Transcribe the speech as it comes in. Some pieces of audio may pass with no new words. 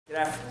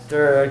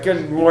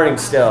Good morning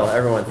still,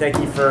 everyone. Thank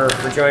you for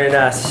joining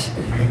us.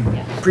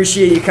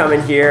 Appreciate you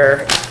coming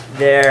here.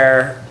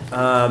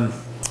 I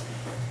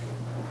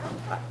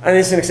think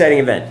it's an exciting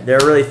event. There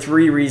are really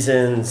three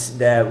reasons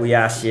that we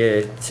asked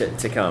you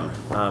to come.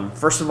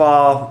 First of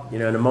all,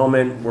 in a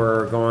moment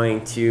we're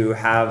going to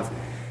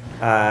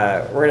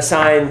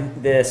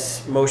sign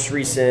this most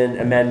recent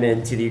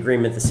amendment to the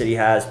agreement the city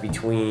has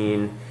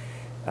between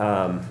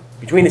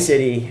the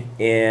city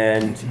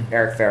and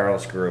Eric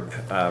Farrell's group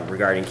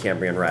regarding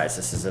Cambrian Rise.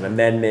 This is an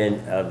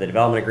amendment of the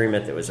development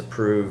agreement that was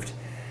approved,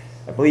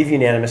 I believe,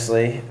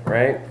 unanimously,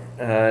 right?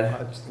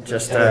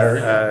 Just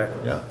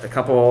a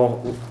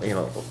couple,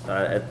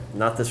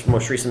 not this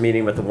most recent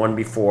meeting, but the one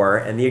before.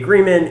 And the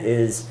agreement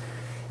is,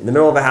 in the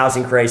middle of a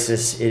housing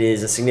crisis, it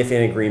is a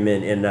significant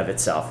agreement in and of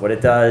itself. What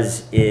it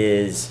does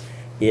is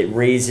it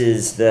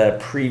raises the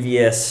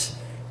previous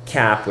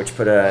cap, which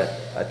put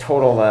a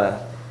total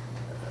of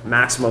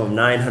maximum of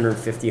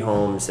 950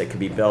 homes that could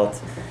be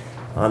built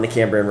on the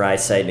Cambrian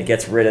Rise site, and it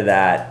gets rid of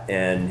that.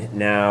 And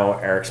now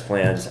Eric's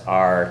plans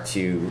are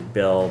to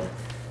build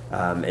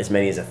as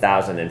many as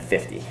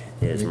 1,050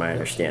 is my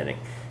understanding,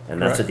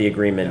 and that's what the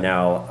agreement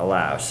now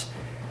allows.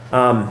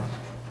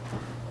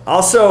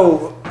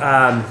 Also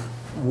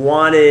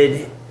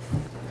wanted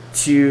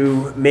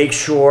to make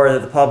sure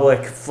that the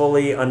public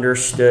fully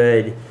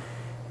understood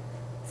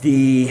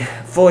the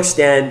full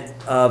extent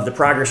of the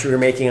progress we were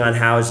making on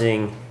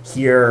housing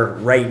here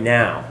right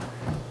now.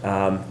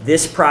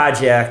 This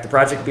project, the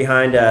project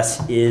behind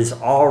us, is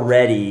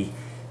already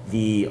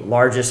the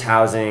largest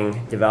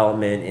housing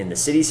development in the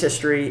city's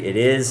history. It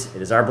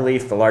is our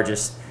belief, the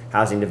largest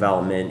housing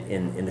development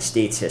in the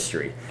state's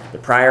history. The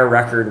prior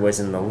record was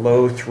in the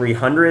low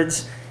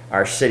 300s.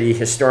 Our city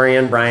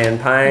historian, Brian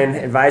Pine,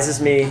 advises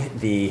me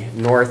the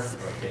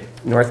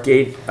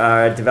Northgate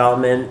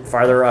development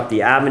farther up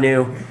the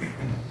avenue.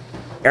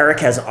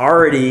 Eric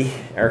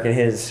and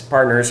his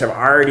partners have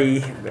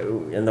already,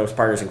 and those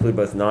partners include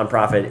both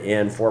nonprofit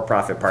and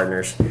for-profit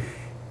partners,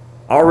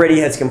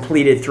 already has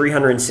completed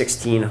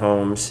 316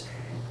 homes,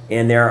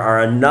 and there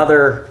are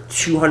another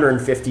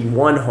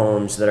 251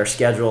 homes that are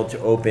scheduled to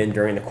open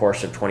during the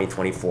course of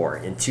 2024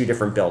 in 2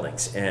 different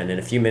buildings. And in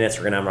a few minutes,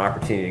 we're going to have an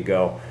opportunity to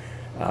go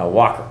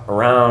walk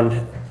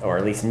around, or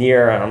at least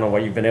near. I don't know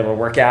what you've been able to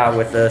work out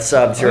with the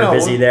subs who are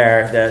busy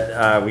there.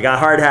 That we got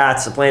hard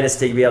hats. The plan is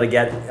to be able to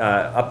get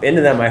up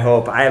into them, I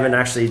hope. I haven't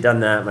actually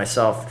done that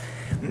myself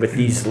with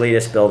these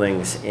latest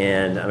buildings,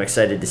 and I'm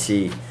excited to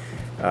see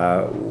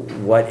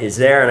what is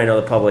there, and I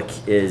know the public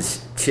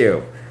is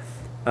too.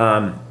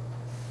 I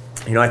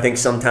think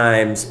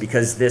sometimes,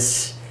 because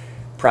this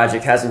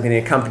project hasn't been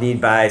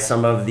accompanied by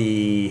some of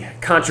the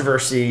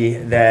controversy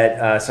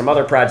that some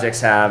other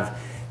projects have,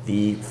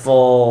 the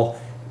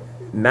full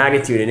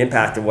magnitude and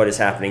impact of what is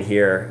happening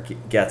here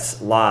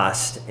gets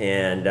lost,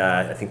 and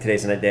I think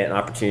today's an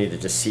opportunity to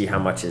just see how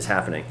much is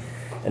happening.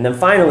 And then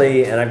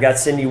finally, and I've got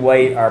Cindy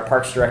White, our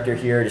Parks Director,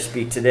 here to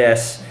speak to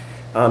this,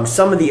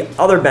 some of the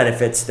other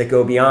benefits that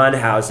go beyond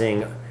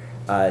housing,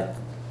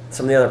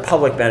 some of the other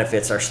public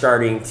benefits are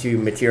starting to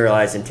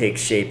materialize and take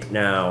shape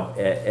now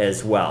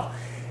as well.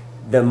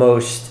 The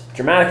most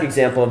dramatic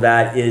example of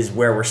that is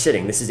where we're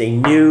sitting. This is a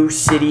new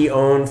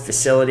city-owned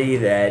facility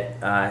that,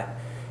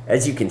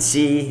 as you can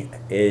see,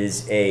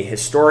 is a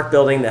historic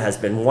building that has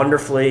been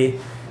wonderfully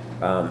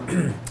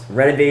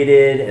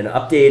renovated and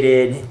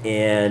updated,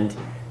 and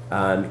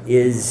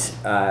is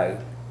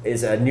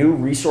a new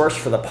resource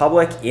for the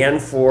public and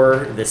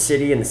for the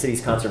city and the city's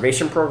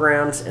conservation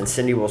programs, and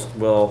Cindy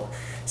will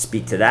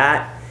speak to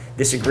that.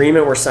 This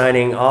agreement we're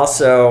signing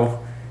also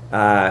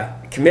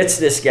commits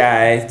this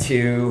guy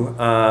to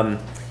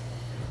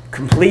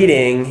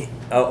completing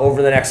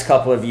over the next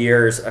couple of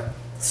years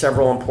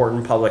several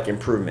important public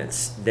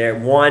improvements.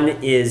 One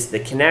is the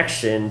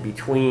connection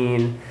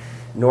between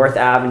North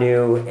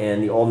Avenue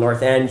and the Old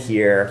North End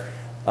here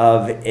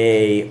of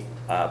a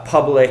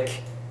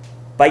public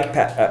bike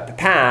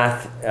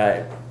path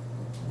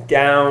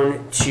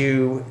down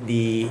to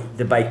the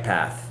bike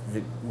path.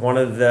 One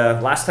of the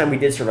last time we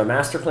did sort of a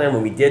master plan,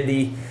 when we did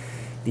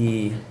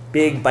the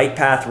big bike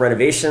path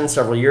renovation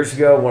several years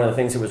ago, one of the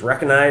things that was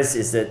recognized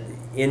is that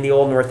in the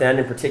Old North End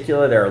in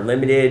particular, there are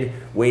limited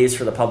ways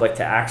for the public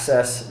to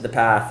access the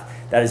path.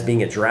 That is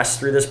being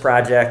addressed through this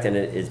project, and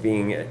it is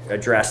being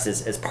addressed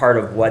as part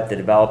of what the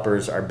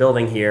developers are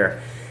building here.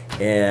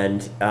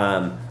 And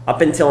up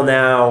until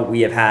now,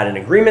 we have had an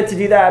agreement to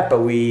do that, but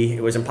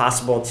it was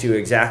impossible to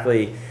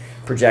exactly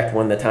project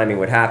when the timing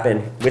would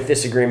happen. With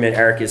this agreement,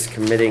 Eric is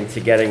committing to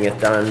getting it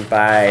done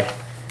by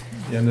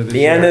the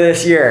end of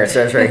this year.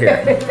 So it's right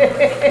here.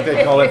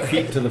 They call it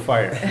feet to the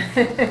fire.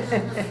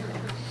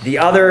 The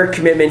other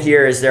commitment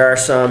here is there are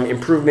some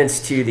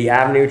improvements to the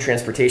avenue,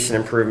 transportation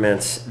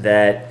improvements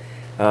that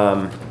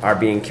are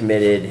being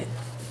committed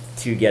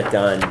to get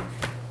done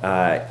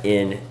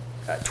in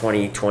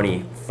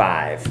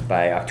 2025,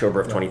 by October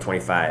of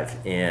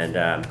 2025. And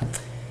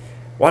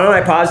why don't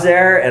I pause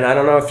there? And I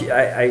don't know if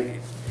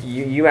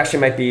you actually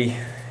might be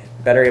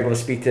better able to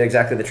speak to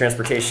exactly the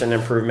transportation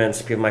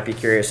improvements. People might be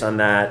curious on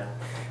that.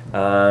 You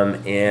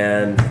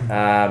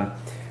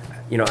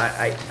know,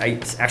 I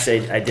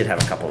actually I did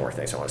have a couple more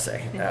things I want to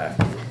say. I'm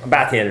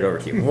about to hand it over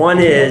to you. One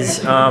is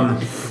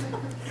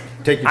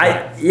Take your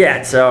time.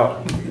 yeah.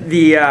 So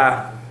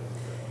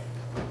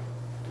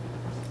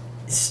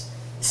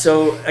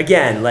so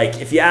again, like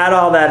if you add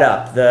all that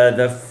up,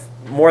 the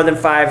more than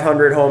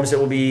 500 homes that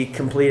will be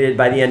completed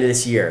by the end of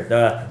this year,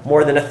 the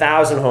more than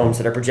 1,000 homes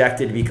that are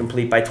projected to be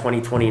complete by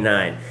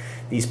 2029,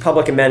 these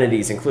public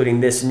amenities, including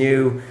this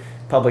new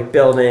public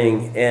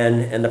building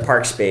and the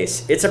park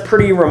space. It's a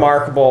pretty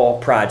remarkable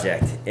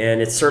project,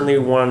 and it's certainly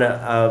one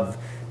of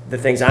the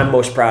things I'm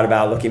most proud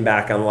about looking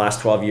back on the last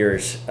 12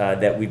 years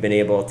that we've been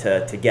able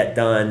to get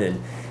done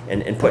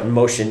and put in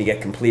motion to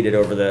get completed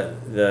over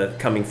the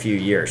coming few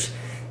years.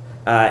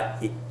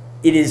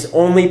 It is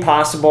only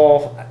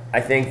possible,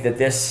 I think, that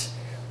this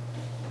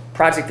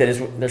project there's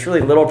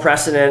really little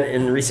precedent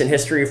in recent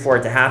history for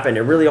it to happen.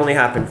 It really only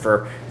happened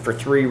for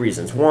three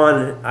reasons.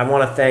 One, I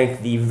want to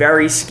thank the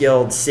very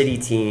skilled city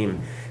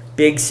team,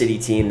 big city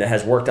team that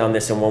has worked on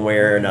this in one way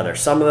or another.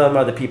 Some of them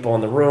are the people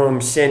in the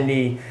room,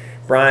 Cindy,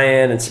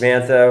 Brian, and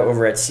Samantha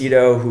over at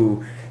CEDO,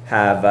 who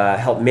have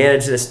helped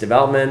manage this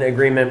development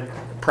agreement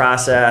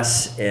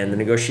process and the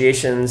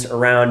negotiations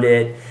around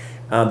it.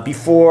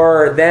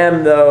 Before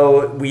them,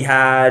 though, we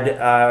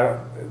had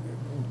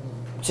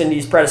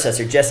Cindy's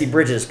predecessor, Jesse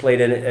Bridges,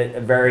 played a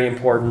very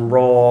important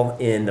role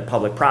in the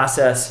public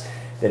process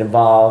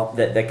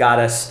that got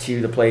us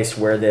to the place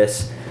where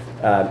this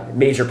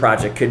major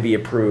project could be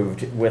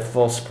approved with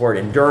full support,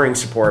 enduring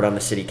support on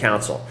the city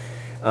council.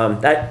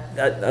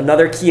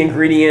 Another key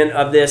ingredient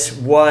of this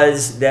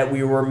was that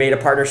we were made a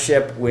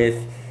partnership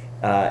with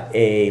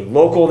a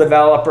local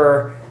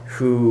developer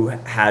who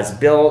has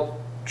built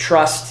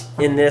trust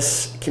in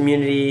this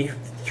community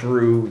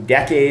through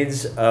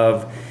decades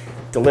of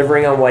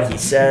delivering on what he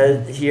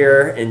said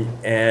here,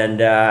 and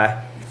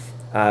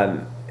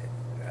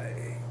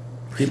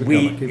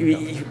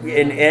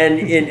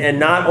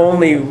not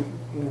only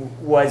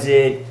was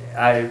it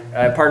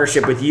a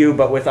partnership with you,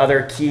 but with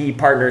other key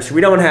partners who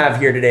we don't have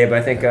here today, but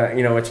I think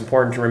you know, it's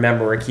important to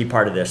remember we're a key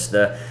part of this: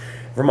 the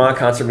Vermont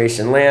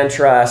Conservation Land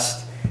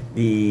Trust,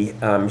 the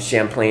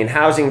Champlain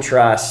Housing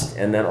Trust,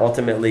 and then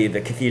ultimately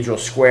the Cathedral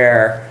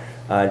Square,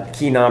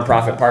 key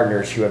nonprofit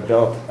partners who have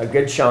built a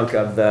good chunk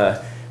of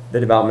the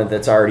development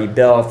that's already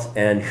built,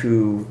 and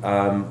who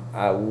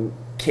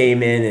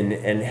came in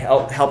and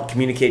helped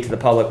communicate to the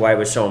public why it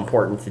was so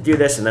important to do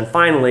this. And then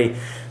finally,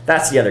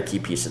 that's the other key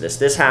piece of this.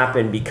 This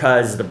happened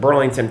because the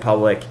Burlington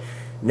public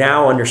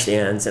now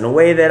understands, in a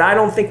way that I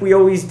don't think we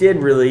always did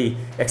really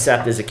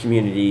accept as a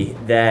community,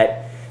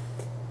 that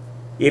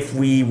if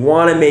we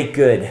want to make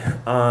good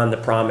on the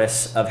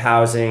promise of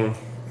housing,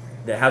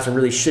 that housing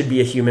really should be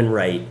a human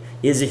right,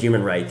 is a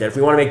human right, that if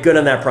we want to make good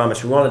on that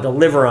promise, we want to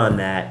deliver on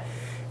that,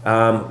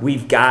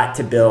 we've got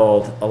to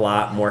build a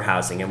lot more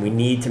housing, and we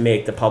need to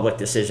make the public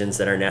decisions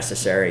that are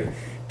necessary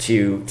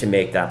to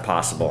make that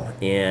possible.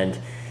 And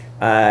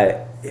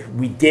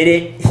we did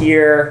it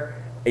here.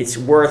 It's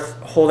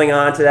worth holding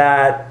on to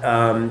that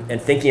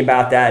and thinking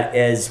about that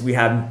as we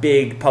have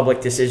big public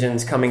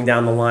decisions coming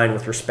down the line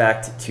with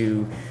respect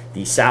to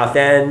the South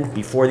End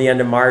before the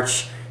end of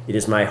March. It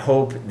is my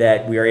hope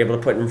that we are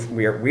able to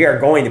we are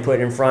going to put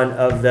in front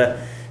of the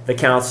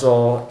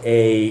council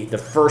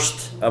the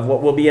first of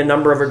what will be a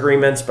number of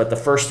agreements, but the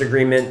first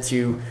agreement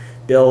to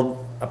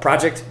build a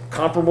project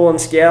comparable in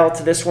scale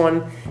to this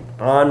one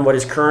on what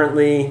is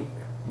currently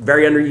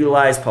very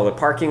underutilized public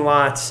parking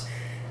lots.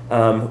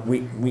 So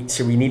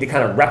we need to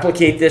kind of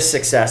replicate this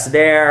success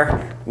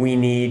there. We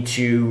need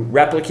to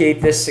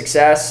replicate this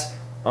success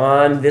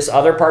on this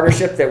other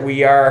partnership that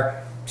we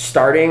are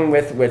starting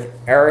with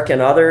Eric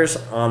and others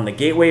on the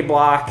Gateway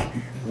block.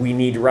 We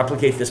need to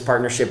replicate this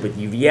partnership with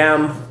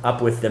UVM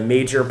up with the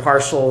major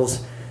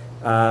parcels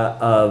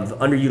of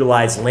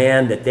underutilized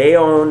land that they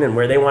own and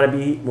where they want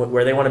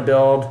to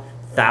build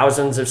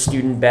thousands of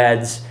student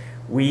beds.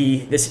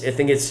 I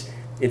think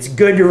it's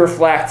good to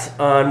reflect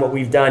on what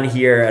we've done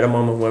here at a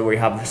moment when we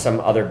have some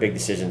other big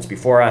decisions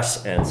before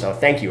us. And so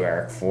thank you,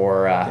 Eric,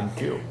 for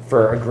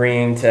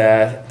agreeing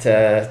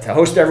to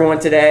host everyone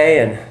today.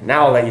 And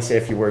now I'll let you say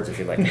a few words if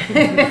you'd like.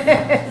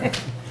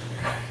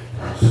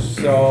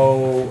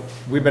 So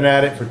we've been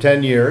at it for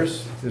 10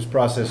 years. This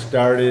process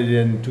started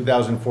in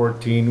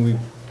 2014. We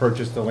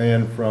purchased the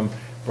land from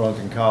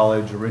Burlington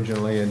College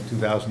originally in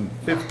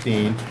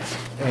 2015.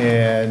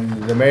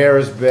 And the mayor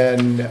has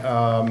been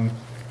a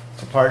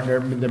partner.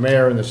 The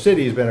mayor and the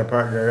city has been a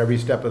partner every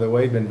step of the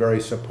way, been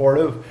very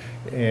supportive.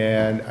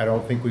 And I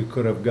don't think we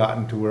could have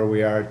gotten to where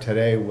we are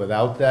today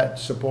without that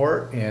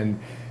support.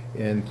 And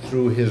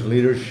through his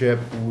leadership,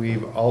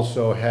 we've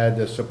also had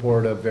the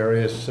support of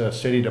various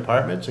city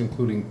departments,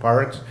 including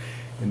parks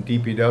and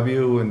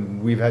DPW,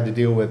 and we've had to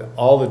deal with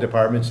all the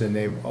departments, and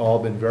they've all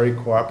been very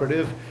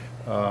cooperative.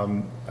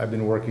 I've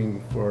been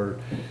working for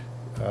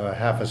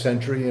half a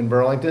century in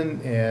Burlington,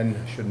 and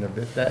I shouldn't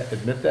admit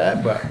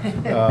that, but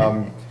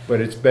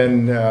it's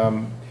been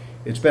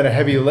a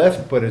heavy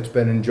lift, but it's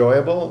been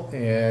enjoyable,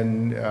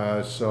 and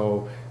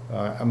so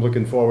I'm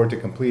looking forward to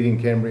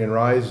completing Cambrian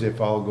Rise. If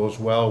all goes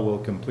well, we'll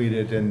complete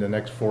it in the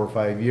next 4 or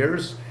 5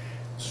 years,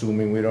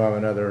 assuming we don't have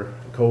another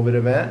COVID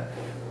event.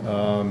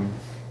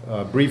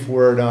 A brief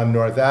word on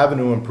North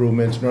Avenue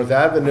improvements. North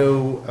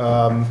Avenue,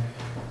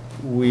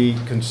 we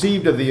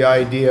conceived of the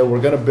idea,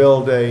 we're going to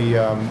build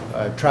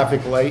a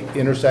traffic light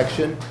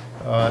intersection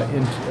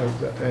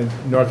in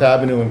North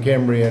Avenue and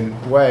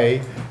Cambrian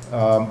Way,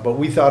 but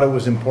we thought it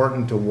was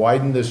important to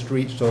widen the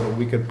street so that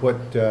we could put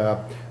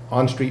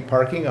on-street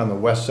parking on the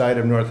west side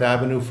of North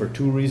Avenue for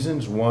 2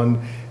 reasons.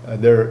 One,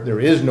 there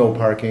is no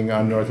parking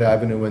on North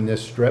Avenue in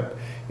this strip,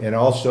 and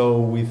also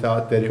we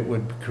thought that it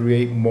would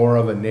create more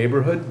of a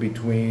neighborhood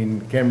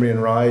between Cambrian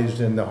Rise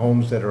and the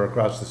homes that are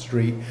across the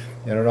street,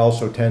 and it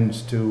also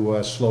tends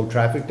to slow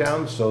traffic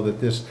down so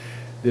that this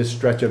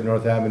stretch of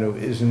North Avenue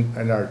isn't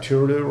an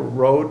arterial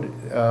road,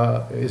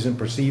 isn't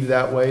perceived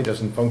that way,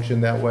 doesn't function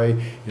that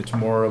way. It's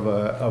more of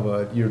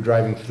a you're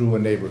driving through a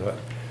neighborhood.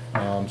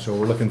 So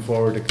we're looking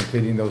forward to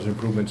completing those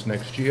improvements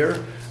next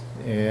year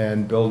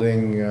and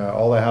building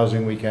all the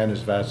housing we can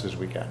as fast as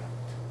we can.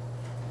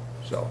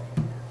 So,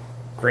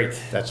 great.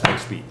 That's my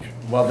speech.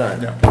 Well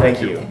done. Yeah,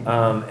 thank you.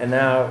 And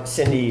now,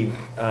 Cindy,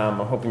 I'm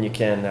hoping you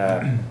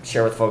can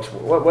share with folks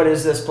what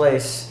is this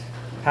place?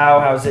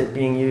 How is it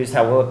being used?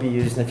 How will it be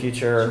used in the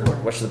future? Sure.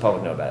 What should the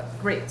public know about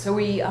it? Great. So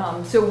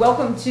so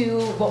welcome to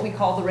what we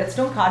call the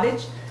Redstone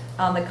Cottage.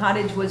 The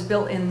cottage was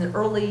built in the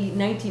early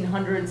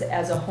 1900s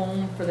as a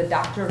home for the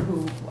doctor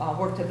who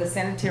worked at the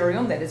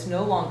sanitarium that is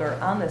no longer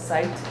on the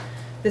site.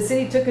 The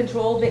city took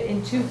control of it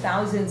in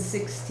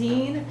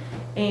 2016,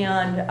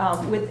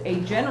 and with a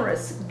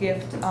generous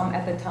gift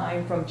at the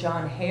time from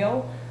John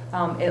Hale,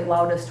 it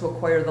allowed us to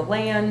acquire the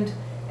land,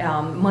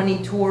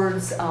 money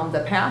towards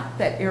the path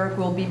that Eric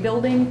will be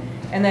building,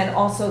 and then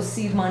also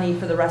seed money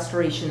for the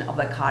restoration of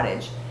the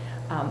cottage.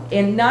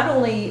 And not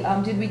only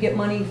did we get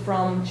money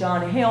from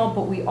John Hale,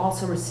 but we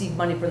also received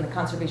money from the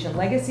Conservation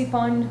Legacy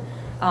Fund.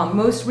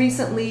 Most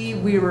recently,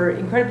 we were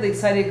incredibly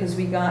excited because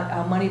we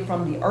got money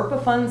from the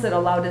ARPA funds that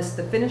allowed us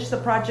to finish the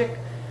project.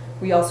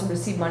 We also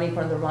received money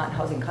from the Vermont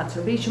Housing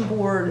Conservation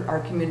Board, our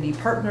community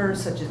partners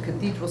such as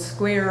Cathedral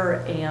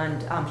Square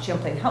and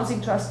Champlain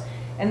Housing Trust,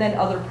 and then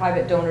other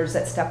private donors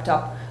that stepped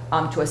up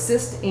to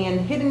assist.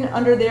 And hidden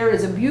under there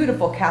is a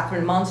beautiful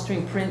Catherine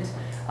Monstring print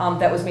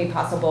that was made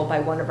possible by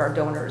one of our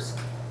donors.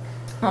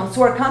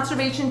 So our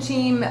conservation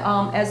team,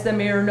 as the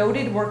mayor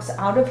noted, works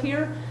out of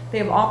here. They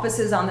have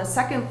offices on the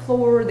 2nd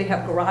floor, they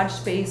have garage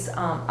space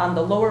on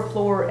the lower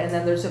floor, and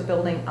then there's a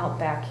building out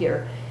back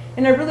here.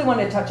 And I really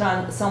want to touch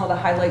on some of the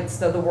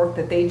highlights of the work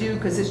that they do,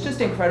 because it's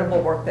just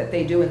incredible work that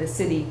they do in the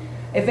city.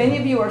 If any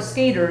of you are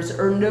skaters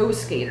or know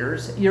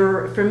skaters,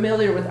 you're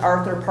familiar with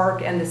Arthur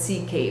Park and the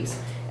Sea Caves.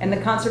 And the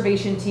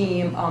conservation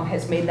team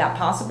has made that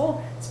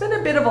possible. It's been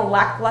a bit of a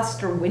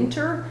lackluster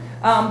winter,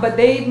 but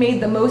they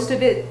made the most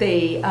of it.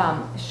 They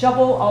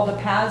shovel all the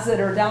paths that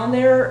are down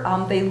there.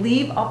 They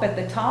leave up at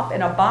the top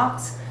in a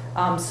box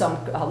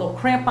some little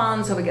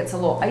crampons, so if it gets a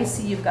little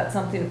icy, you've got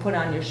something to put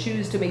on your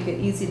shoes to make it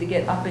easy to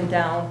get up and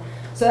down.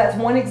 So that's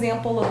one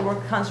example of the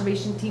work the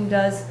conservation team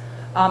does.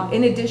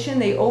 In addition,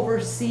 they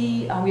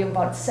oversee, we have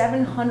about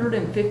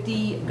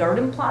 750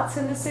 garden plots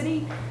in the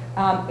city.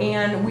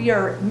 And we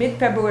are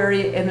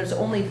mid-February, and there's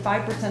only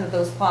 5% of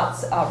those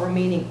plots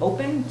remaining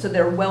open, so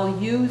they're well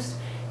used.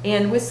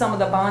 And with some of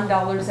the bond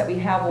dollars that we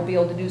have, we'll be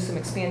able to do some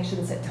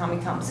expansions at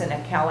Tommy Thompson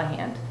and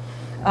Callahan.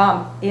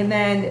 And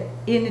then,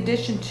 in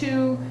addition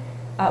to,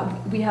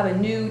 we have a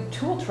new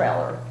tool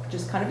trailer, which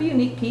is kind of a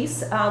unique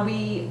piece.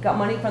 We got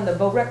money from the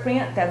VOREC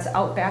grant that's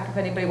out back if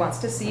anybody wants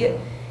to see it.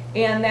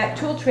 And that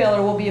tool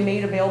trailer will be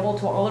made available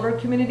to all of our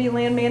community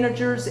land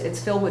managers.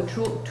 It's filled with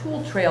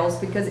tool trails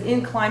because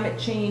in climate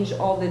change,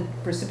 all the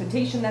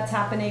precipitation that's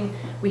happening,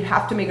 we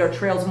have to make our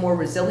trails more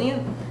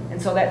resilient.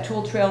 And so that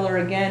tool trailer,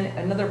 again,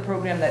 another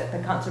program that the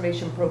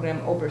conservation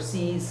program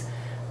oversees.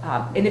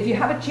 And if you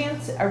have a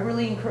chance, I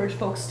really encourage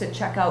folks to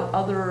check out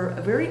other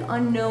very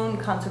unknown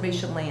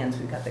conservation lands.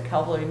 We've got the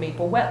Calvary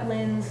Maple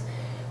Wetlands.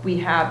 We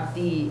have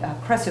the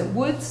Crescent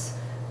Woods.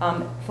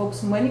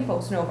 Many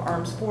folks know of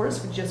Arms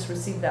Forest. We just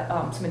received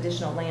some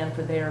additional land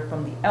for there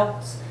from the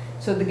Elks.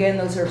 So again,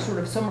 those are sort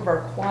of some of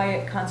our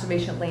quiet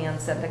conservation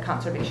lands that the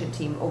conservation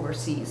team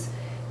oversees.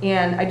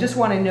 And I just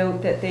want to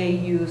note that they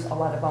use a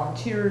lot of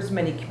volunteers,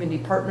 many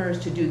community partners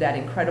to do that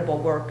incredible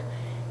work.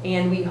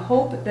 And we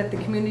hope that the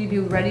community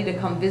will be ready to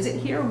come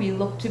visit here. We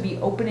look to be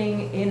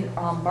opening in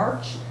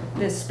March.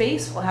 This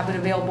space will have it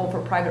available for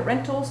private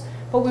rentals,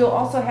 but we'll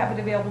also have it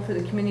available for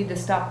the community to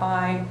stop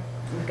by.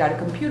 We've got a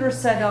computer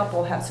set up,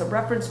 we'll have some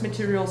reference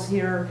materials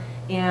here,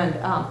 and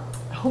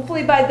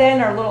hopefully by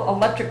then our little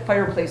electric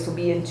fireplace will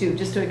be in too,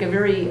 just to make a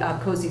very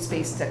cozy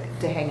space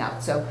to hang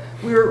out. So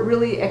we're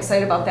really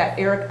excited about that.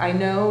 Eric, I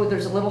know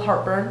there's a little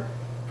heartburn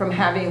from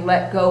having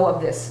let go of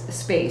this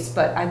space,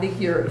 but I think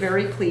you're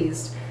very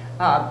pleased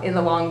in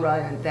the long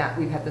run that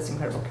we've had this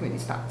incredible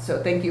community spot.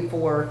 So thank you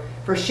for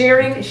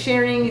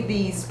sharing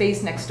the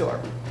space next door.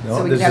 No,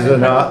 so this is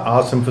an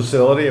awesome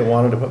facility. I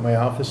wanted to put my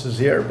offices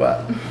here,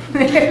 but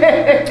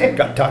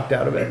got talked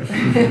out of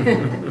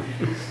it.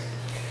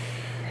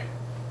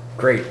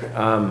 Great.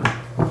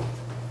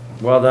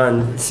 Well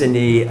done,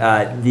 Cindy.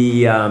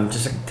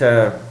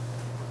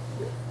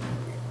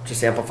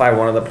 Just amplify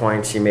one of the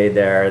points you made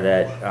there,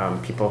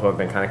 that people who have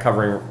been kind of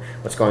covering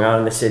what's going on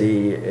in the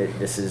city,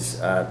 this is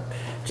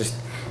just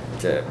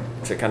to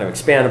kind of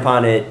expand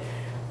upon it.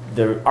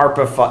 The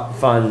ARPA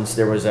funds,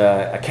 there was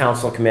a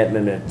council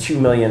commitment of $2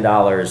 million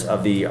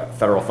of the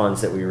federal funds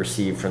that we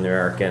received from the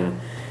American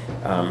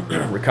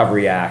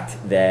Recovery Act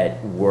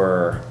that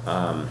were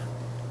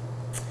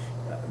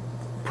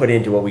put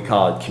into what we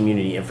call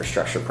community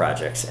infrastructure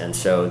projects. And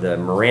so the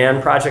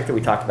Moran project that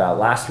we talked about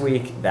last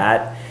week,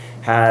 that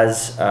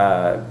has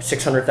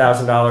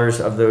 $600,000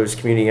 of those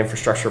community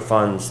infrastructure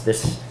funds.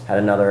 This had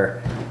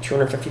another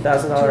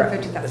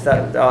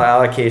 $250,000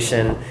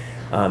 allocation.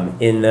 I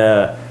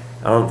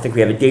don't think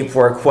we have a date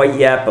for it quite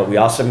yet, but we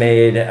also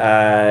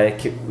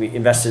we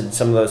invested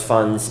some of those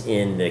funds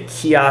in the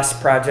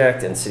kiosk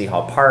project in City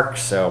Hall Park.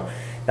 So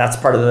that's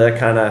part of the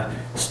kind of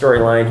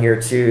storyline here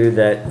too,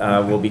 that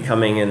will be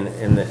coming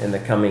in the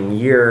coming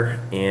year.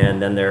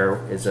 And then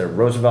there is a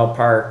Roosevelt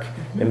Park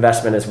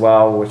investment as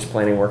well, which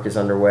planning work is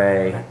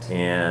underway.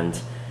 And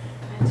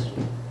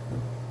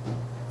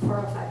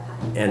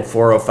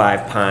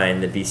 405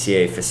 Pine, the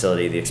BCA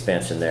facility, the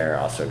expansion there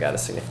also got a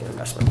significant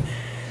investment.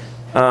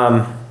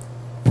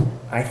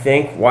 I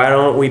think, why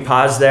don't we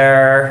pause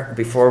there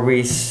before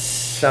we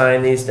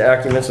sign these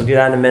documents? We'll do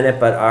that in a minute,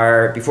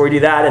 but before we do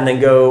that and then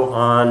go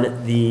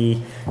on the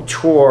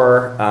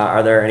tour,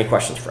 are there any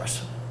questions for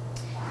us?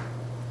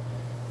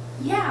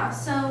 Yeah,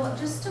 so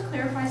just to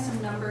clarify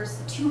some numbers,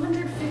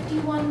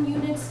 251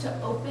 units to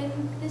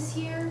open this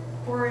year,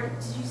 or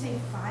did you say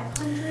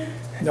 500?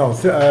 No,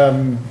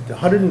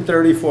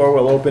 134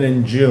 will open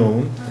in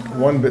June.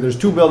 But there's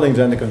 2 buildings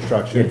under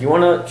construction. Yeah, do you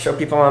want to show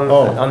people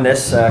on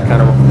this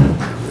kind of?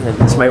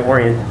 This might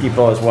orient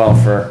people as well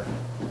for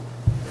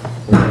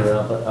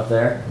up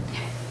there.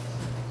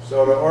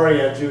 So to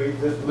orient you,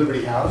 this is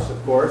Liberty House,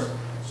 of course.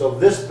 So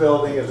this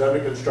building is under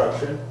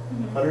construction,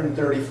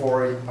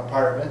 134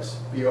 apartments.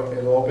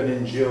 It'll open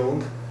in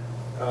June.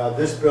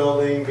 This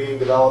building being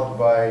developed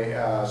by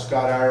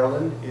Scott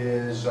Ireland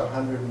is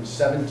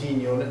 117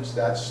 units.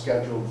 That's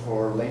scheduled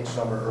for late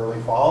summer,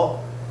 early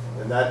fall.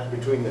 And that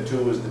between the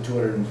two is the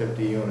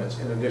 250 units,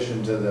 in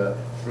addition to the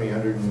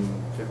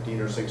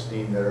 315 or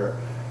 16 that are,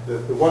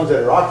 the ones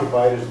that are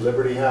occupied is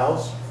Liberty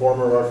House,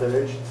 former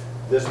orphanage,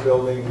 this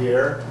building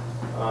here,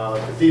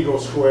 Cathedral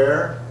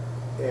Square,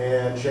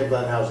 and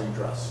Champlain Housing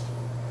Trust.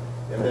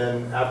 And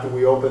then after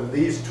we open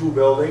these 2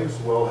 buildings,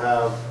 we'll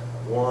have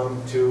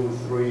 1, 2,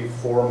 3,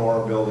 4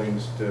 more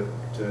buildings to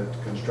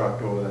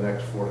construct over the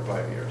next 4 to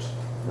 5 years.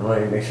 I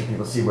want to make sure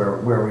people see where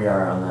we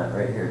are on that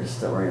right here, just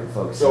to orient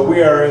folks. So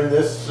we are in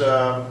this,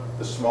 the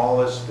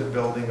smallest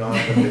building on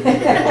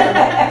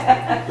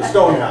the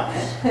Stone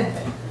House.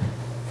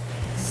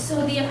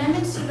 So the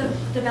amendments to the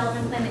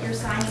development plan that you're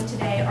signing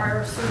today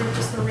are sort of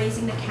just the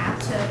raising the cap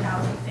to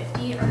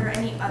 1,050. Are there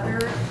any other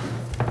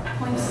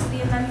points to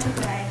the amendment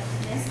that I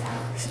missed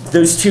out?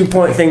 Those 2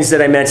 things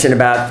that I mentioned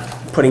about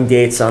putting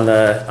dates on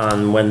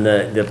when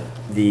the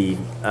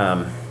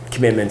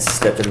commitments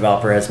that the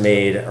developer has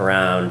made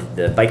around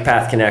the bike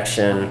path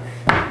connection,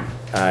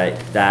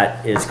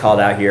 that is called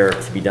out here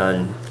to be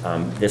done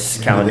this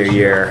calendar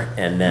year,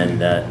 and then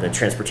the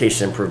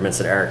transportation improvements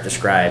that Eric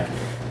described,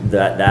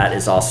 that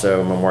is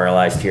also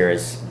memorialized here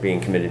as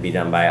being committed to be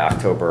done by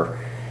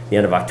the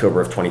end of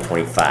October of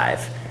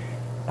 2025.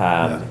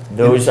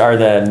 Those are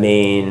the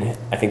main,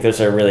 I think those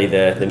are really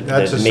the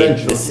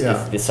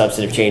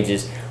substantive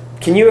changes.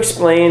 Can you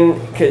explain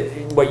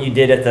what you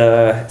did at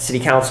the city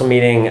council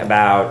meeting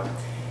about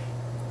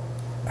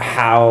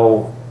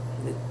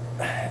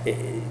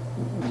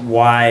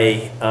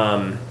why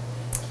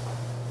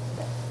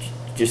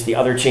just the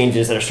other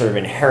changes that are sort of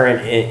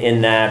inherent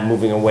in that,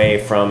 moving away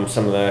from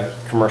some of the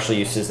commercial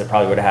uses that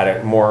probably would have had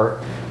a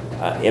more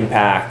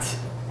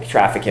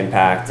traffic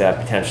impact,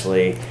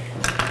 potentially,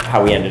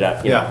 how we ended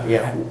up,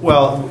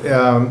 Well,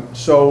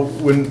 so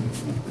when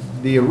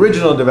the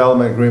original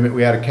development agreement,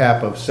 we had a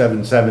cap of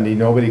 770.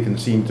 Nobody can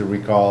seem to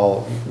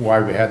recall why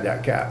we had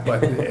that cap,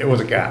 but it was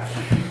a cap.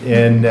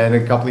 And then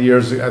a couple of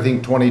years, I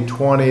think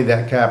 2020,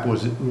 that cap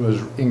was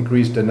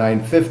increased to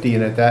 950,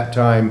 and at that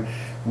time,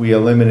 we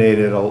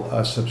eliminated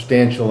a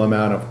substantial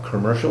amount of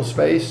commercial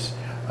space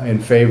in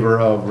favor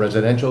of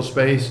residential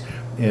space.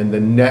 And the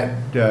net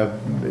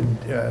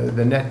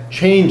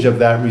change of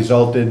that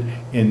resulted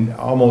in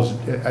almost,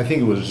 I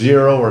think it was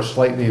 0 or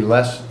slightly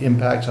less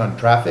impacts on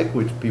traffic,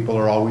 which people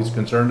are always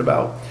concerned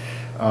about.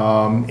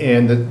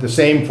 And the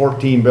same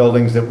 14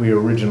 buildings that we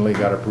originally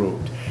got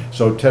approved.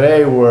 So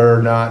today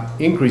we're not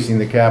increasing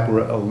the cap,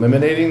 we're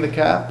eliminating the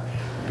cap,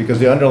 because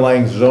the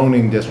underlying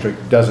zoning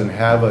district doesn't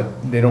have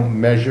they don't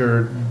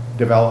measure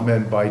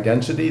development by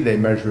density, they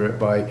measure it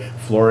by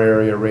floor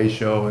area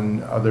ratio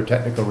and other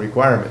technical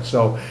requirements.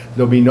 So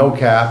there'll be no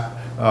cap.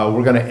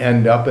 We're going to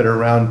end up at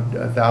around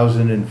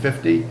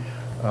 1,050,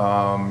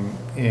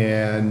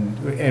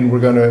 and we're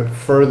going to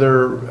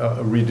further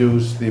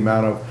reduce the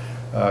amount of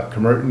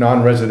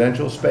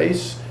non-residential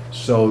space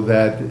so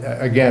that,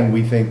 again,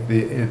 we think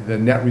the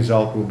net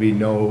result will be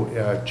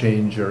no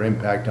change or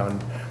impact on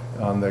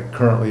the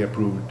currently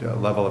approved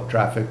level of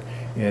traffic,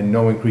 and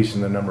no increase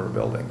in the number of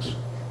buildings.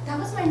 That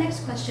was my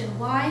next question.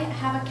 Why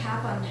have a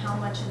cap on how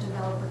much a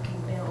developer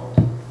can build?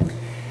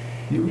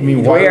 You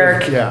mean The way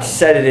water? Eric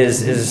said it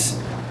is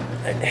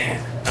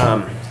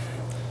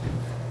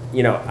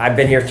you know, I've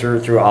been here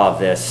through all of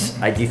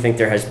this. I do think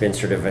there has been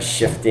sort of a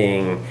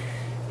shifting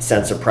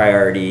sense of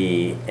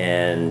priority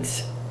and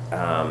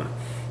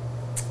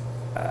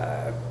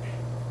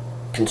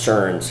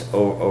concerns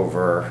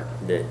over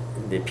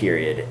the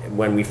period.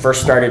 When we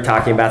first started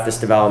talking about this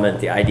development,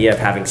 the idea of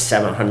having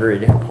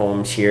 700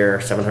 homes here,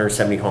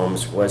 770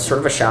 homes, was sort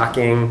of a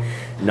shocking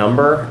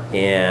number,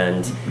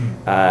 and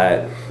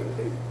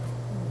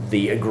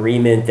the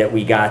agreement that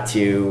we got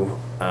to,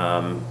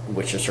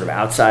 which is sort of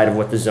outside of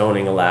what the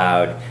zoning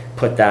allowed,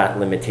 put that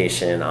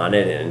limitation on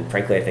it. And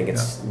frankly, I think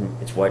it's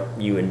what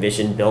you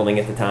envisioned building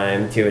at the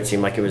time too. It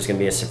seemed like it was going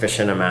to be a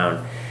sufficient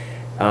amount.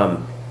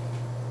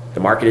 The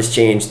market has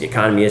changed, the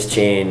economy has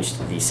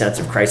changed, the sense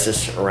of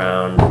crisis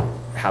around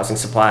housing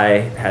supply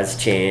has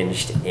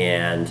changed,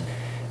 and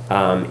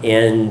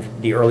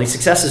the early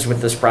successes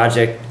with this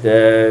project,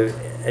 the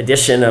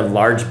addition of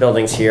large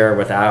buildings here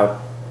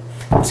without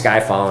the sky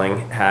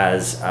falling,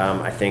 has,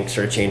 I think,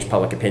 sort of changed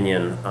public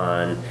opinion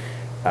on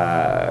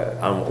how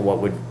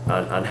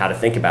to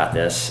think about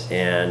this.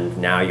 And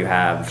now you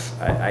have,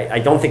 I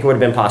don't think it would have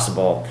been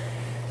possible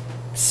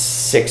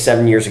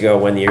 6-7 years ago,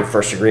 when the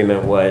first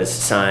agreement was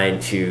signed,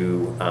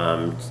 to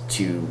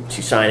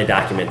sign a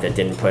document that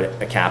didn't put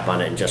a cap on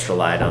it and just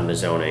relied on the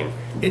zoning.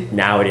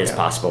 Now it is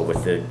possible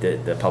with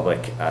the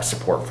public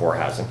support for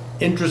housing.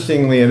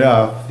 Interestingly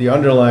enough, the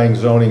underlying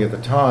zoning at the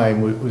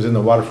time was in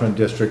the waterfront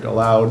district,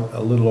 allowed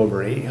a little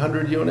over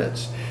 800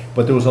 units,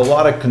 but there was a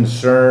lot of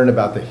concern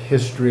about the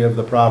history of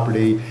the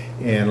property,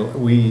 and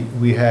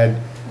we had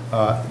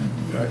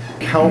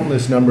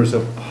countless numbers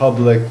of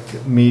public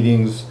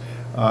meetings,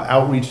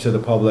 outreach to the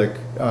public,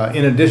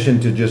 in addition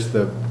to just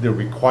the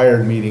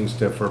required meetings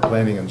for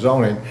planning and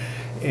zoning.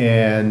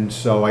 And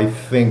so I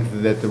think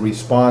that the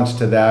response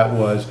to that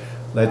was,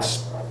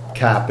 let's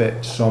cap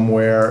it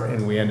somewhere,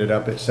 and we ended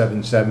up at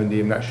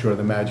 770. I'm not sure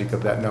the magic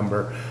of that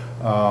number.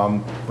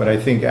 But I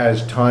think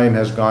as time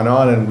has gone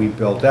on and we've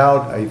built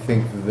out, I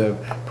think the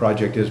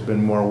project has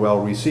been more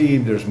well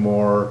received. There's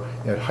more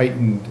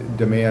heightened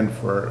demand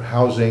for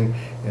housing,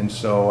 and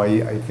so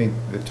I think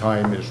the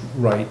time is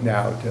right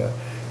now to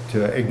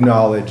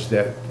acknowledge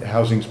that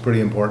housing's pretty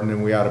important,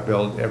 and we ought to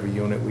build every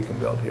unit we can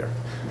build here.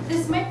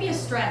 This might be a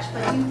stretch,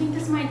 but do you think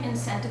this might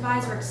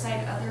incentivize or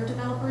excite other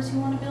developers who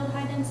want to build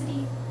high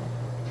density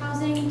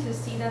housing to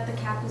see that the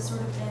cap has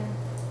sort of been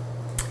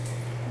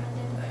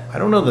recommended? I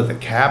don't know that the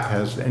cap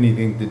has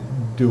anything to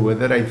do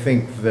with it. I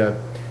think the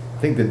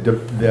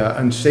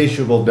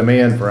insatiable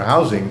demand for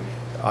housing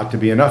ought to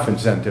be enough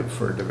incentive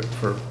for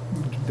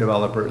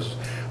developers.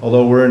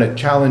 Although we're in a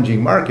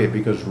challenging market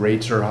because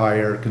rates are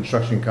higher,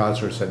 construction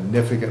costs are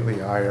significantly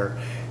higher,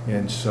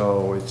 and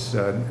so it's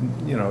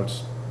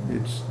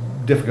it's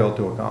difficult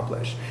to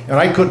accomplish. And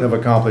I couldn't have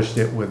accomplished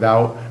it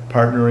without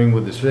partnering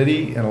with the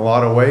city in a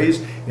lot of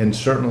ways, and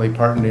certainly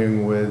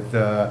partnering with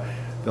the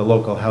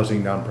local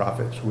housing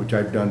nonprofits, which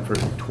I've done for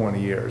 20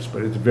 years.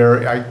 But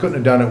I couldn't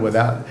have done it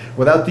without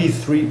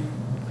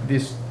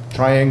this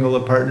triangle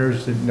of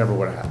partners. It never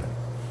would have happened.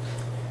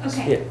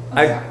 Okay.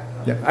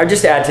 Yeah, I'd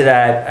just add to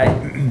that.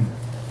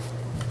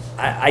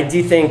 I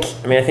do think,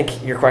 I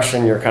think your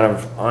question, you're kind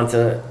of onto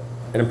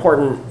an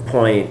important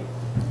point,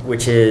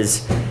 which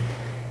is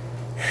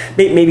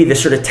maybe the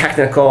sort of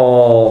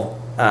technical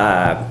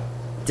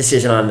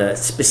decision on the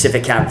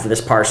specific cap for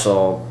this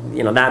parcel.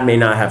 That may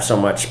not have so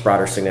much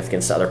broader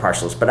significance to other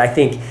parcels, but I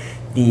think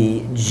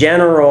the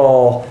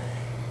general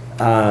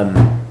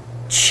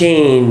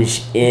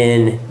change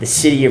in the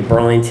city of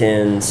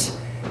Burlington's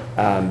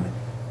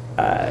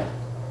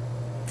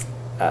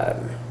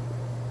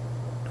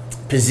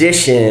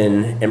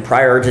position and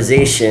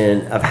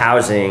prioritization of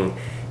housing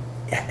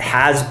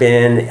has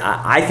been,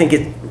 I think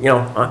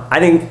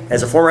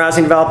as a former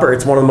housing developer,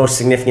 it's one of the most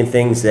significant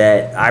things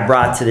that I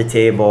brought to the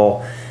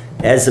table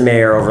as the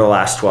mayor over the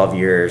last 12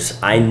 years.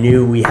 I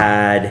knew we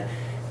had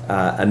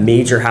a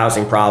major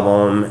housing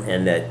problem,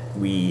 and that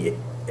we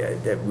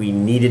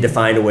needed to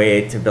find a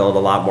way to build a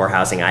lot more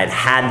housing. I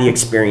had the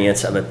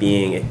experience of it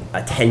being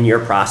a 10-year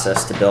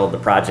process to build the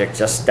project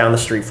just down the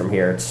street from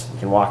here. You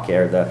can walk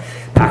here, the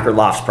Packard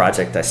Lofts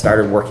project. I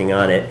started working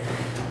on it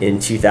in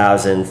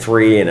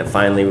 2003, and we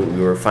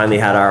finally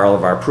had all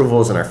of our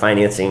approvals and our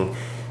financing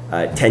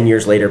 10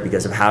 years later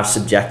because of how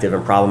subjective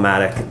and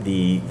problematic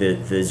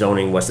the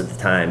zoning was at the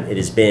time. It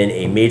has been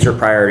a major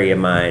priority of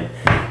mine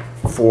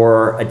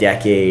for a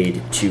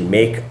decade to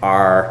make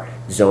our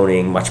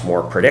zoning much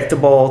more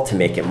predictable, to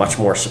make it much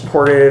more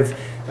supportive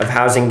of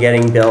housing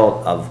getting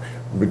built, of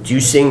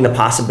reducing the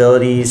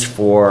possibilities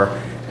for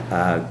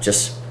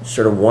just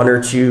sort of one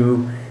or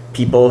two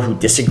people who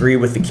disagree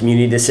with the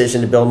community decision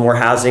to build more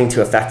housing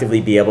to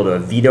effectively be able to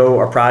veto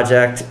a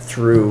project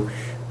through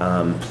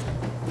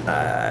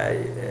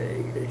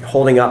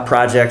holding up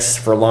projects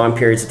for long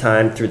periods of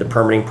time through the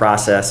permitting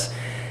process,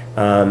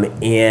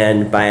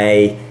 and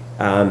by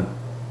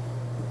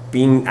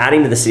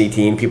adding to the city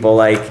team people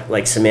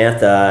like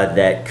Samantha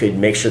that could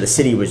make sure the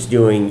city was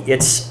doing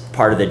its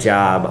part of the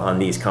job on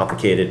these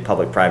complicated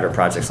public-private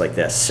projects like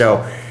this.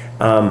 So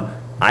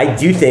I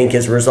do think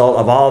as a result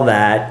of all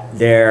that,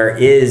 there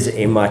is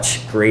a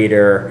much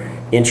greater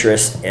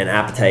interest and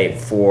appetite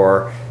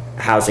for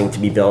housing to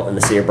be built in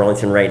the city of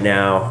Burlington right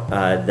now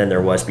than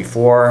there was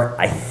before.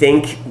 I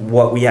think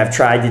what we have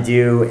tried to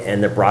do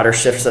and the broader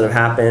shifts that have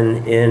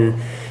happened in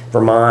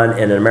Vermont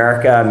and in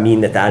America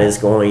mean that that is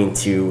going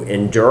to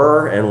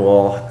endure and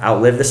will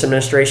outlive this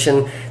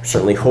administration.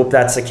 Certainly hope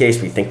that's the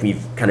case. We think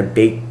we've kind of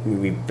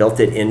we've built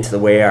it into the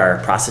way our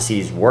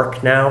processes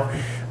work now.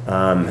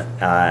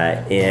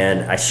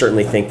 And I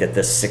certainly think that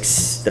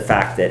the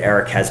fact that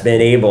Eric has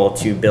been able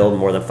to build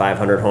more than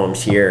 500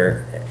 homes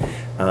here,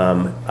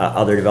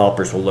 other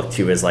developers will look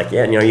to as like,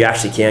 yeah, you know, you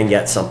actually can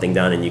get something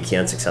done and you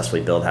can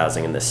successfully build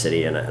housing in this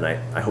city. And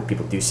I hope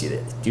people do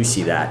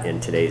see that in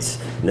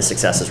the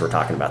successes we're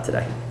talking about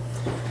today.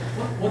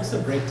 What's the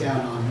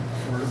breakdown on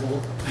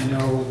affordable? I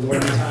know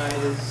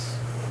Laurentide is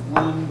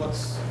one.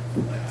 What's,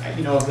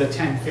 you know, of the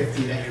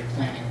 1050 that you're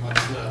planning,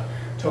 what's the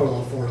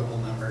total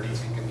affordable number do you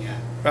think in the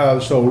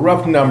end? So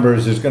rough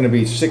numbers is going to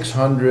be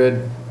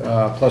 600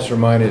 plus or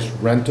minus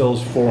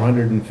rentals,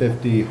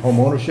 450 home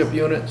ownership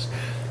units.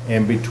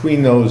 And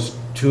between those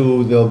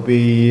two, there'll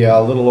be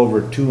a little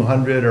over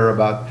 200, or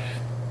about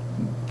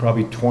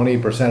probably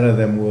 20% of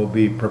them will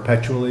be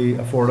perpetually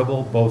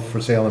affordable, both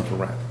for sale and for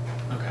rent.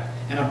 Okay.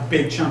 And a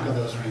big chunk of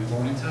those are in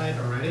Laurentide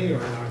already,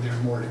 or are there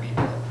more to be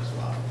built as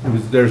well?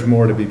 There's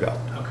more to be built.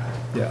 Okay.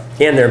 Yeah.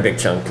 And they're a big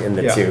chunk in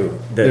the two.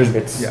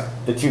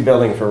 The two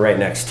buildings we're right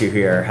next to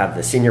here have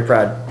the senior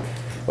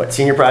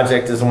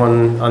project is the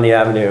one on the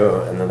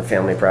avenue, and then the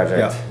family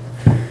project.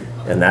 Yeah.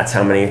 And that's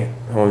how many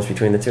homes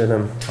between the two of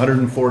them?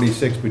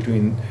 146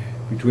 between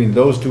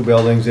those two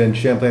buildings, and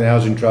Champlain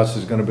Housing Trust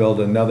is going to build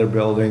another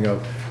building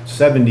of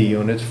 70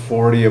 units,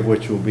 40 of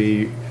which will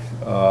be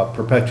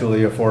perpetually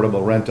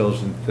affordable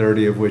rentals, and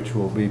 30 of which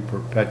will be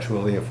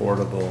perpetually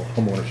affordable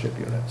homeownership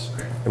units.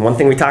 And one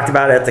thing we talked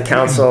about at the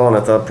council and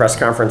at the press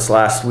conference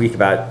last week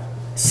about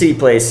City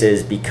Place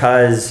is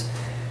because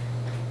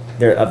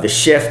of the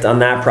shift on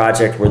that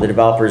project where the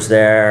developers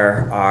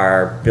there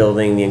are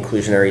building the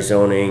inclusionary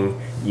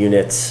zoning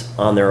units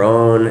on their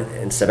own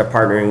instead of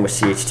partnering with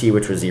CHT,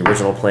 which was the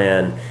original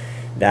plan.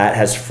 That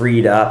has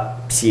freed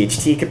up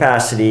CHT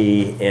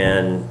capacity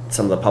and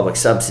some of the public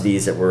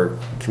subsidies that were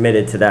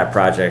committed to that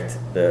project.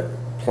 The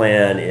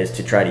plan is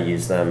to try to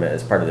use them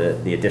as part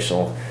of the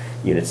additional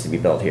units to be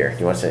built here. Do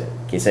you want to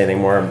can you say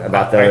anything more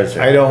about those?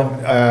 I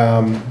don't.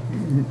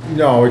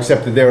 No,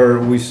 except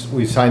that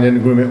we signed an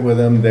agreement with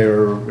them. They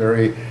were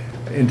very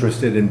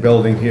interested in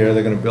building here.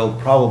 They're going to build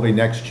probably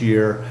next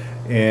year.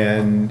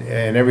 And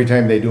every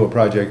time they do a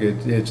project,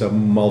 it's a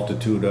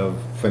multitude of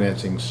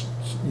financing,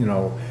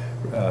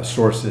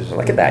 sources.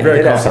 Look at that! You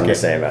did have something to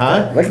say about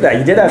that. Look at that!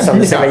 You did have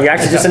something to say about it. You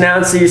actually just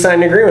announced that you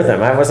signed an agreement with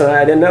them.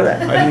 I didn't know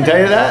that. I didn't tell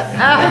you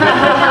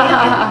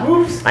that.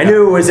 Oops. I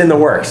knew it was in the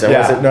works.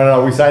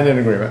 No, we signed an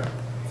agreement.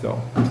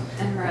 So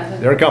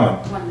they're coming.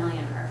 1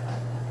 million per.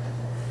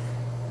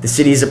 The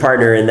city's a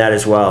partner in that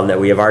as well, and that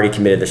we have already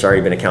committed. There's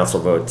already been a council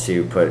vote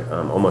to put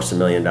almost $1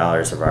 million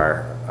of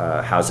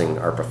our housing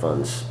ARPA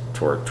funds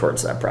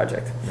towards that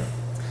project. Yeah.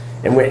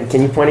 And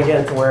can you point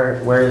again to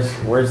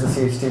where's the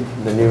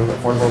CHT, the new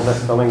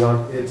affordable building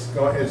going? It's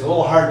a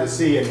little hard to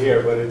see in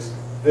here, but it's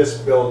this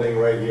building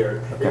right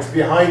here. Okay. It's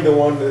behind the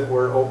one that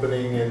we're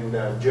opening in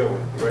June.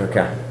 Right.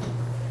 Okay.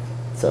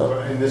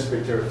 So in this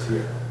picture, it's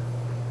here.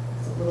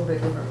 It's a little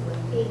bit different.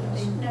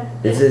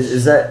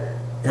 Is that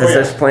has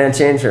this plan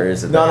changed, or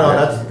is it? No,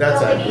 that's it.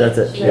 That's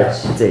it. Yeah.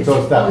 It's H. So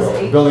it's that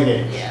building. Building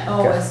H. Yeah.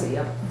 Oh, I see.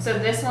 Yep. So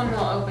this one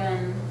will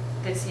open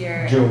this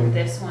year. June. And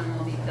this one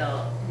will be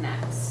built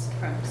next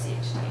from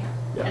CHT.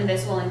 Yeah. And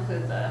this will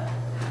include the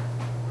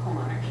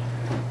homeowners.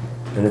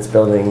 And it's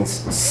buildings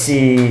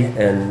C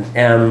and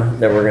M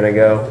that we're gonna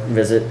go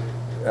visit.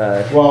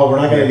 Well, we're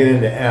not gonna get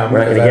into M. We're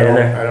not gonna get in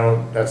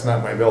there? That's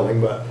not my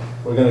building, but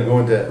we're gonna go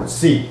into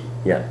C.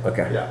 Yeah.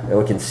 Okay. Yeah. And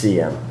we can see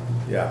M.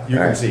 Yeah, you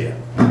can see it.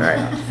 All right.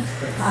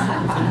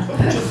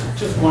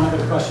 Just one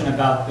other question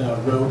about the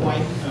road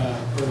light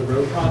for the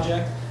road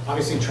project.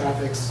 Obviously,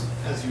 traffic's,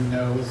 as you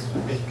know, is a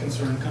big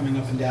concern coming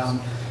up and down.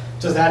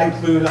 Does that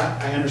include,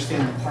 I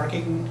understand, the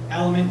parking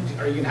element?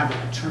 Are you gonna have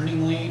like a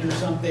turning lane or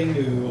something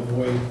to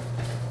avoid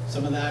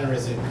some of that, or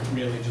is it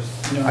really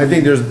just? I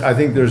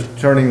think there's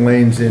turning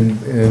lanes in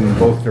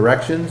both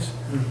directions.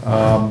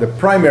 The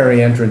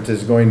primary entrance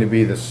is going to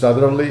be the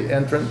southerly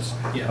entrance,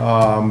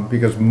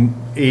 because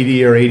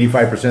 80 or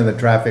 85% of the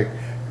traffic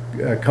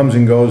comes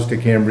and goes to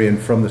Cambrian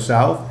from the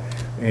south,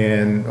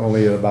 and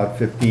only about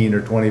 15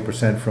 or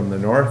 20% from the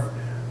north.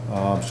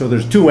 So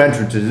there's two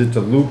entrances. It's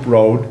a loop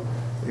road.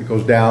 It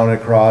goes down,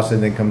 across,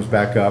 and then comes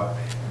back up.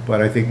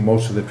 But I think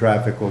most of the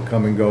traffic will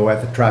come and go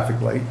at the traffic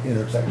light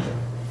intersection.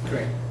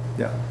 Great.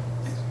 Yeah.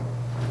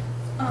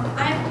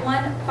 I have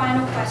one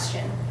final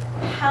question.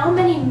 How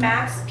many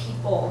max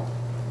people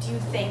do you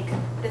think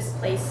this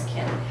place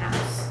can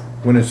house?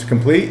 When it's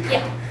complete,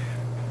 Yeah.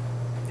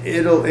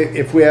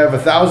 if we have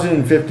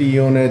 1,050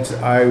 units,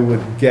 I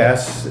would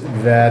guess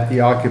that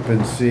the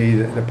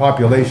occupancy, the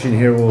population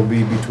here will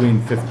be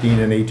between 15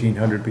 and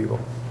 1,800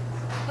 people.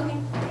 Okay,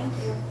 thank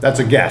you. That's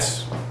a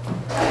guess.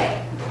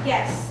 Okay,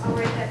 yes, I'll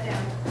write that down.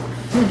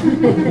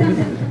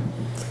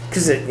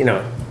 Because you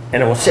know,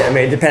 and it will. I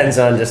mean, it depends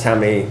on just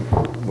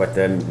what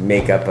the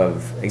makeup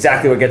of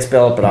exactly what gets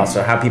built, but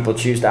also how people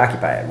choose to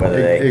occupy it. Whether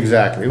they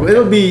Exactly.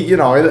 It'll be,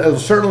 it'll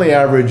certainly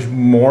average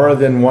more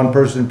than one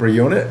person per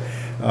unit.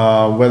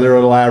 Whether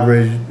it'll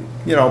average,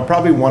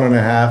 probably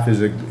 1.5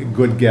 is a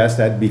good guess.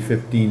 That'd be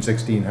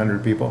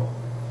 1,600 people.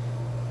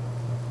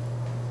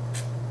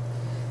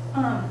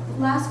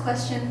 Last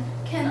question,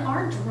 can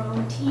our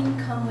drone team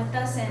come with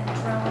us and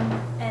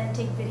drone and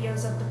take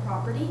videos of the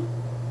property?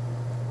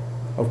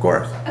 Of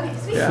course. Okay,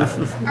 sweet. Yeah.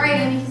 All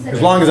right, Andy, he said.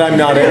 As long as I'm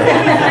not in.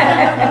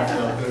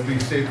 It would be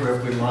safer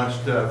if we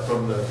launched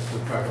from the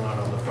parking lot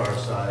on the far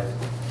side.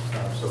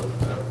 So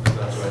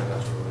that's right,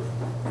 that's where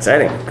we're.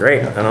 exciting,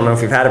 great. I don't know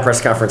if we've had a press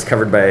conference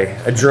covered by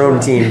a drone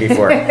team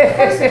before. All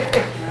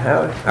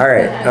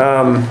right.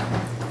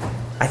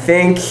 I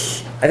think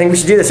we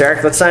should do this,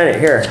 Eric. Let's sign it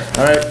here.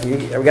 All right.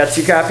 We got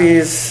 2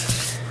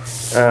 copies.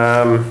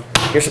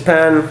 Here's a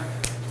pen.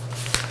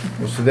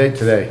 What's the date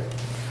today?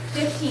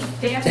 15th,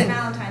 day after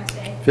Valentine's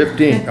Day.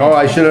 15. Oh,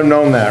 I should have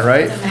known that,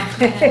 right? It's a match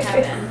made in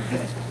heaven.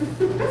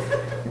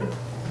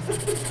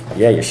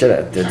 Yeah, you should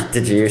have.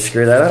 Did you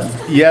screw that up?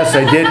 Yes,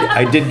 I did.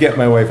 I did get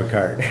my wife a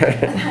card.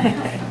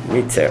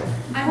 Me too.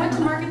 I went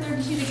to Market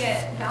 32 to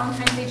get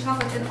Valentine's Day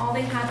chocolates, and all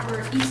they had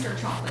were Easter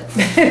chocolates.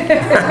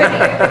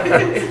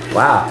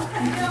 Wow.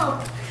 I know.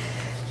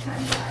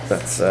 Time flies.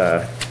 That's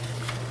yeah.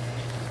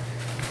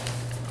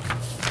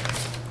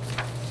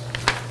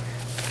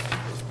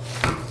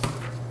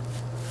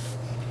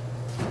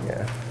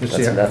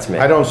 That's me.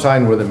 I don't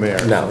sign with the mayor.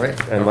 No, right?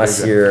 unless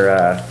Okay, good.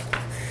 you're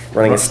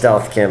running a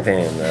stealth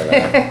campaign.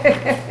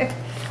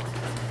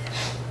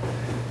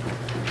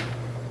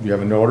 You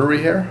have a notary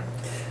here?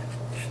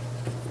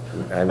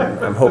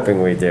 I'm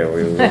hoping we do.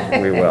 We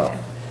will.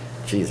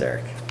 Jeez,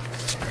 Eric.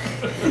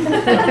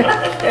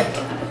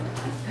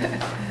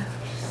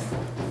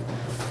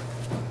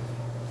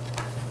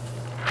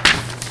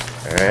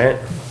 All right.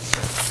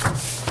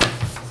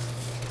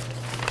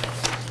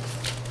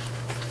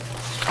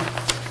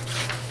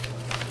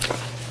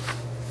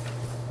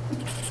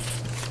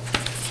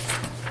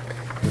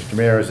 Mr.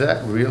 Mayor, is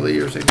that really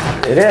your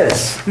signature? It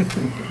is.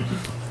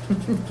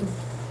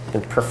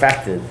 Been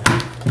perfected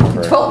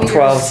for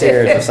 12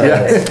 years or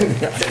something.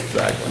 Yeah,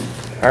 exactly.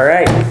 All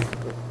right.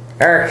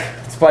 Eric,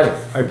 it's a pleasure.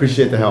 I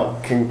appreciate the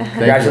help.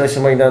 Congratulations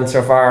on what you've done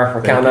so far.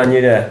 We're counting on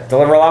you to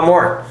deliver a lot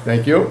more.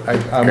 Thank you.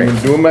 I'm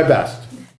Great. doing my best.